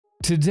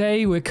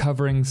Today we're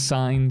covering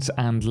signs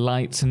and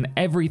lights and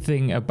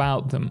everything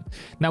about them.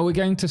 Now we're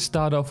going to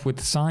start off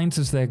with signs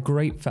as they're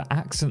great for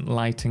accent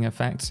lighting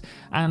effects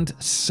and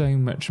so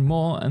much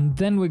more, and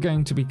then we're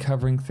going to be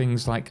covering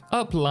things like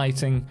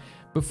uplighting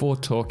before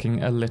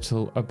talking a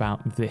little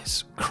about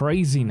this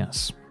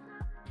craziness.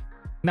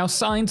 Now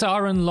signs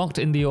are unlocked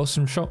in the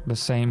Awesome Shop, the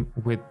same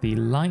with the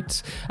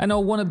lights, and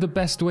are one of the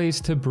best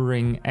ways to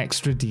bring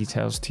extra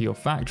details to your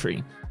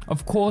factory.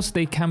 Of course,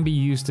 they can be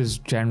used as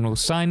general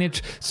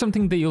signage,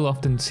 something that you'll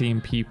often see in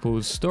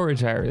people's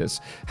storage areas.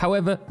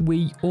 However,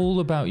 we're all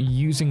about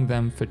using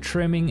them for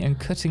trimming and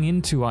cutting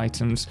into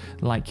items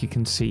like you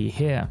can see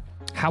here.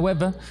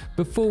 However,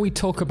 before we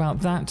talk about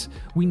that,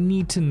 we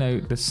need to know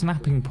the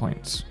snapping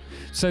points.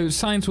 So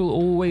signs will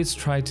always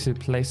try to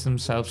place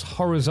themselves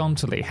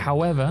horizontally.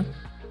 However,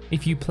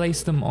 if you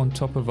place them on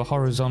top of a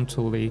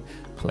horizontally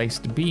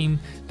placed beam,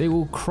 they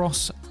will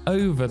cross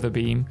over the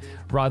beam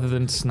rather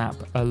than snap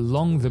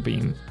along the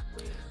beam.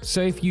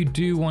 So if you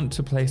do want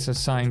to place a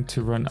sign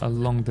to run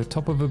along the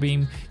top of a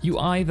beam, you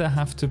either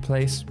have to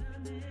place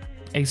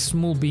a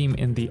small beam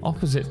in the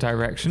opposite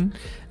direction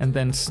and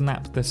then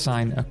snap the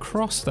sign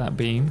across that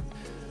beam,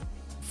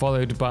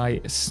 followed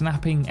by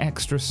snapping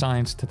extra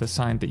signs to the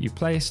sign that you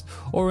placed.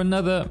 Or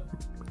another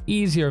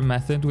easier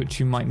method,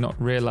 which you might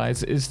not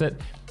realize, is that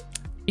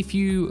if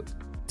you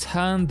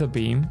turn the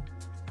beam,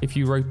 if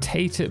you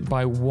rotate it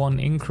by one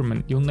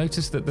increment, you'll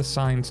notice that the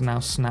signs now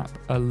snap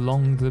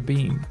along the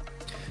beam.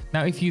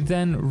 Now, if you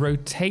then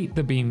rotate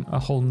the beam a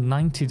whole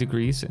 90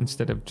 degrees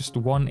instead of just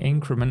one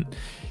increment,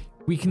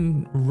 we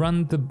can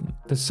run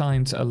the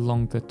signs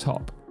along the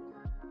top.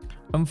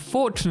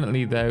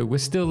 Unfortunately though, we're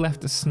still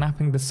left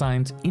snapping the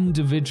signs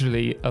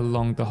individually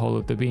along the whole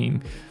of the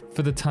beam,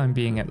 for the time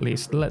being at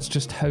least. Let's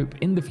just hope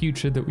in the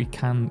future that we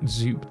can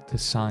zoop the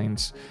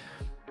signs.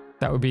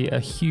 That would be a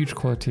huge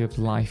quality of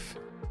life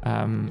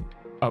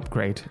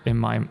upgrade in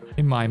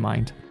my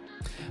mind.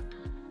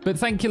 But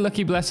thank you,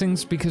 Lucky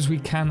Blessings, because we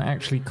can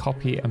actually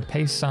copy and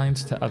paste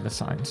signs to other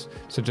signs.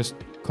 So just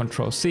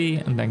Control-C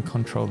and then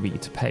Control-V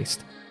to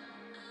paste.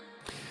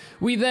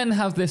 We then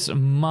have this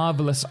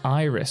marvelous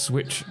iris,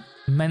 which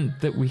meant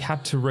that we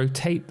had to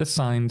rotate the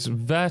signs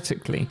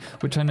vertically,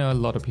 which I know a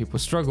lot of people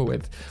struggle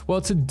with.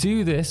 Well, to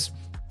do this,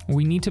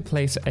 we need to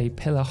place a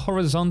pillar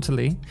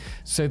horizontally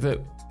so that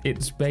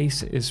its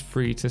base is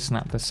free to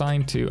snap the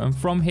sign to, and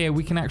from here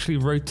we can actually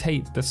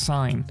rotate the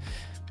sign.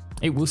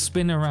 It will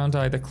spin around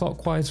either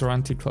clockwise or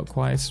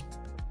anti-clockwise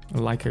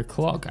like a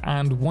clock,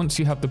 and once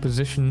you have the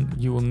position,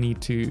 you will need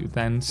to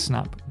then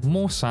snap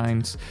more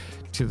signs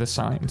to the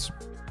signs.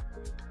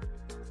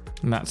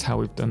 And that's how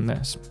we've done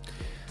this.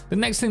 The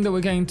next thing that we're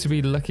going to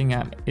be looking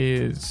at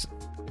is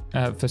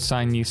for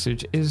sign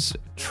usage is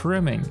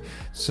trimming,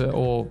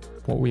 or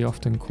what we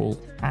often call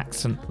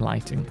accent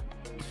lighting.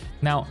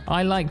 Now,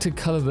 I like to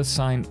color the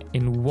sign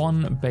in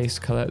one base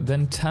color,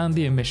 then turn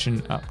the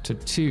emission up to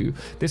 2.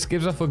 This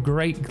gives off a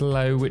great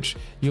glow, which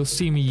you'll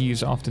see me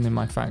use often in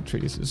my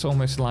factories. It's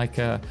almost like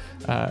a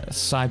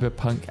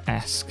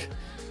cyberpunk-esque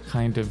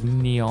kind of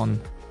neon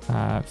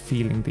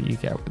feeling that you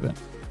get with it.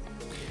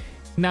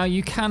 Now,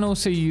 you can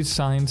also use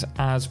signs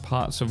as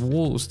parts of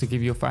walls to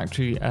give your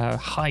factory a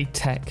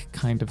high-tech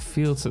kind of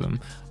feel to them.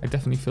 I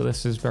definitely feel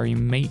this is very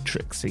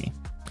matrixy.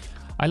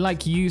 I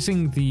like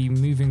using the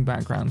moving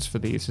backgrounds for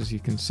these, as you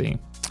can see.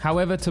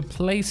 However, to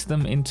place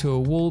them into a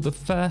wall, the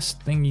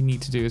first thing you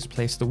need to do is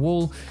place the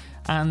wall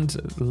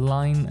and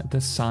line the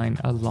sign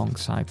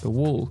alongside the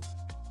wall.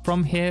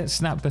 From here,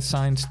 snap the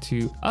signs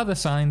to other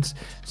signs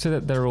so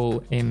that they're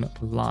all in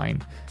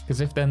line, because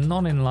if they're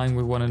not in line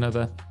with one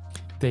another,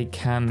 they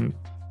can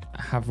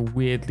have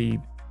weirdly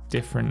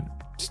different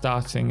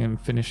starting and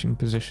finishing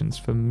positions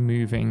for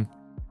moving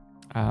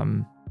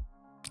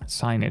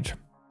signage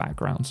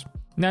backgrounds.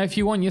 Now, if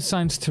you want your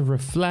signs to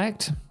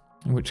reflect,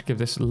 which give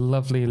this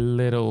lovely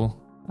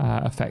little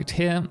effect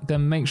here,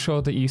 then make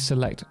sure that you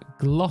select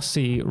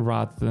glossy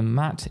rather than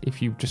matte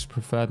if you just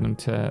prefer them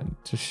to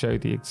show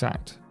the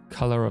exact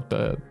color of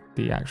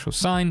the actual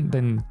sign,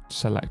 then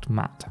select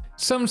matte.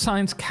 Some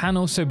signs can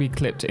also be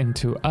clipped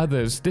into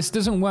others. This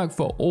doesn't work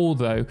for all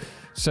though,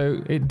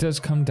 so it does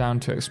come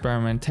down to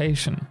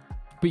experimentation.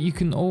 But you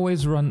can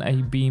always run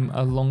a beam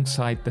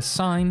alongside the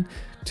sign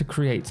to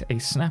create a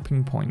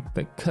snapping point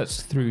that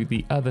cuts through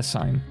the other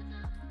sign.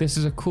 This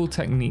is a cool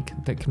technique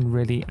that can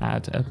really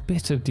add a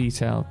bit of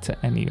detail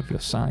to any of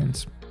your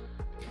signs.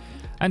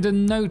 And a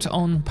note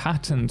on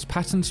patterns.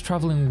 Patterns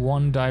travel in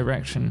one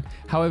direction.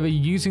 However,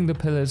 using the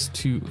pillars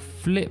to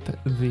flip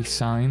the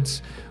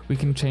signs, we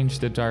can change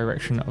the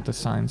direction of the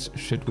signs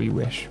should we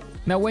wish.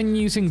 Now, when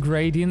using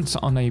gradients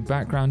on a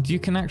background, you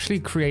can actually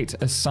create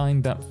a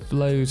sign that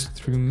flows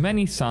through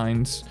many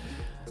signs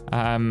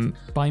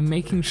by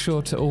making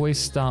sure to always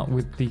start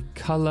with the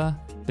color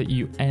that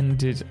you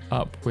ended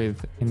up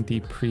with in the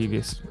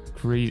previous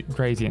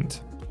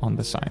gradient on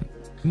the sign.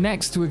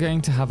 Next, we're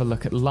going to have a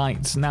look at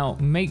lights. Now,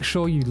 make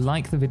sure you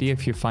like the video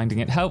if you're finding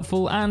it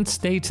helpful, and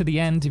stay to the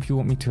end if you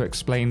want me to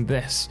explain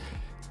this.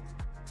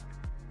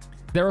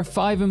 There are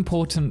 5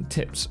 important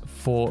tips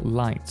for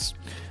lights.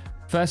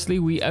 Firstly,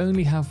 we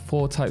only have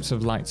 4 types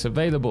of lights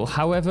available.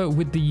 However,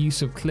 with the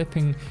use of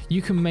clipping,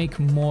 you can make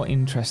more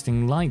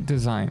interesting light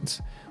designs,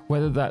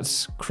 whether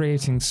that's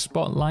creating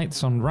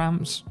spotlights on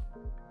ramps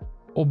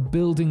or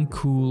building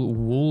cool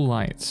wall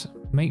lights.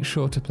 Make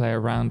sure to play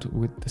around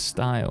with the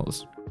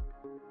styles.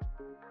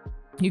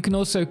 You can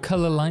also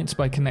color lights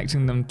by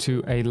connecting them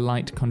to a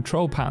light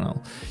control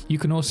panel. You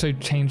can also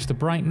change the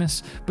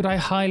brightness, but I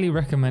highly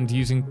recommend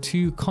using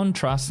 2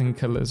 contrasting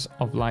colors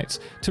of lights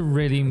to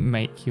really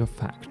make your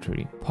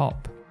factory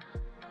pop.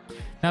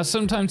 Now,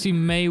 sometimes you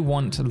may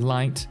want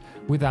light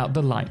without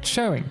the light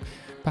showing.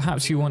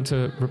 Perhaps you want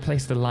to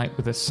replace the light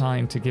with a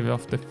sign to give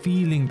off the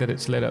feeling that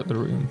it's lit up the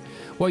room.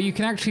 Well, you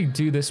can actually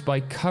do this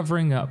by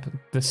covering up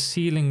the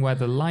ceiling where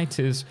the light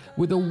is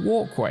with a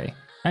walkway.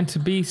 And to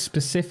be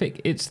specific,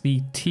 it's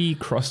the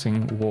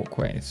T-crossing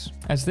walkways,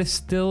 as this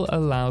still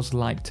allows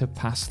light to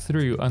pass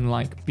through,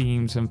 unlike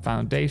beams and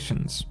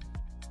foundations.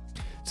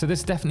 So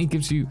this definitely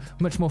gives you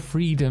much more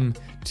freedom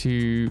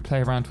to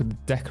play around with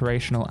the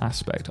decorational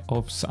aspect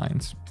of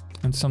signs,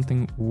 and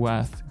something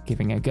worth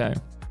giving a go.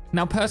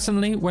 Now,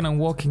 personally, when I'm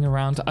walking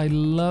around, I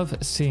love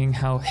seeing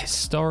how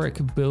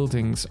historic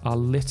buildings are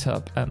lit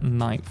up at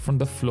night from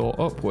the floor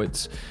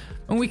upwards.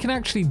 And we can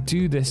actually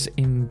do this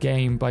in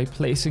game by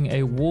placing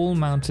a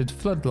wall-mounted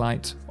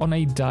floodlight on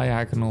a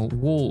diagonal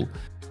wall.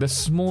 The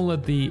smaller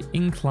the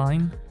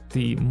incline,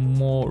 the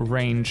more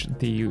range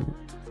the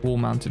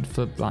wall-mounted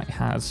floodlight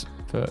has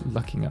for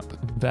looking up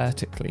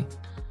vertically.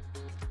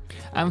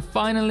 And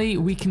finally,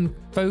 we can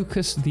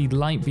focus the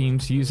light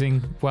beams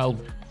using, well,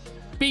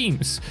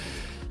 beams.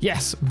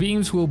 Yes,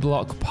 beams will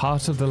block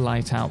part of the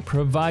light out,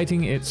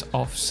 providing it's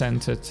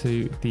off-center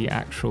to the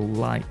actual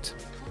light.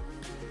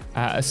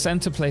 A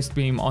center-placed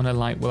beam on a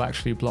light will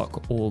actually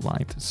block all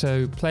light.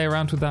 So play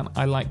around with that.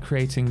 I like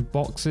creating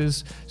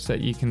boxes so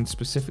that you can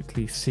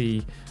specifically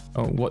see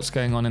what's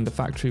going on in the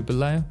factory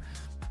below,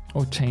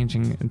 or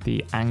changing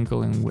the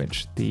angle in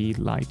which the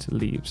light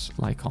leaves,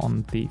 like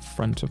on the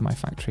front of my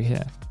factory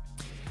here.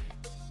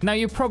 Now,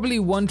 you're probably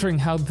wondering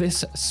how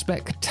this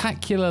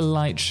spectacular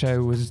light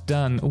show was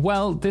done.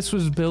 Well, this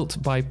was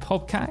built by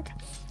Pobkac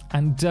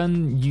and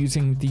done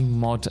using the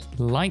mod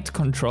Light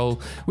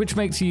Control, which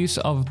makes use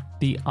of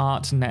the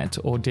ArtNet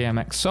or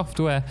DMX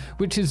software,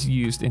 which is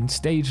used in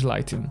stage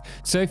lighting.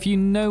 So if you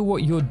know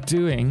what you're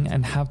doing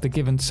and have the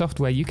given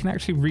software, you can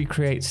actually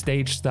recreate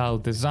stage style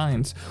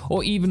designs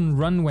or even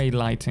runway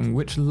lighting,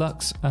 which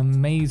looks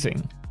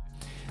amazing.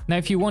 Now,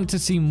 if you want to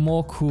see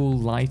more cool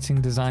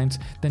lighting designs,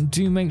 then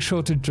do make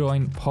sure to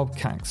join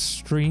Pobkac's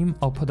stream.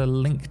 I'll put a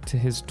link to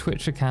his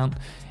Twitch account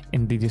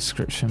in the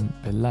description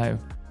below.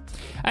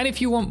 And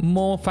if you want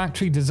more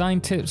factory design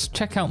tips,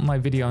 check out my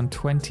video on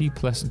 20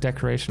 plus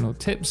decorational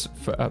tips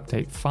for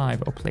update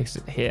 5. I'll place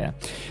it here.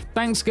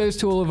 Thanks goes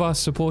to all of our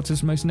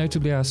supporters, most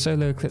notably our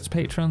Solo Eclipse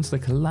patrons, The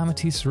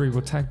Calamity,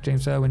 Cerebral Tag,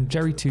 James Irwin,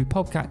 Jerry 2,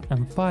 Pobkac,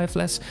 and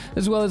Firefless,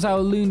 as well as our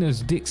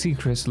Lunars, Dixie,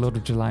 Chris, Lord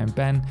of July, and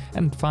Ben,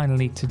 and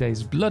finally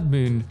today's Blood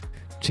Moon,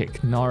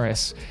 Chick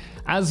Norris.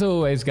 As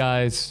always,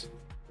 guys,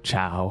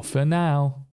 ciao for now.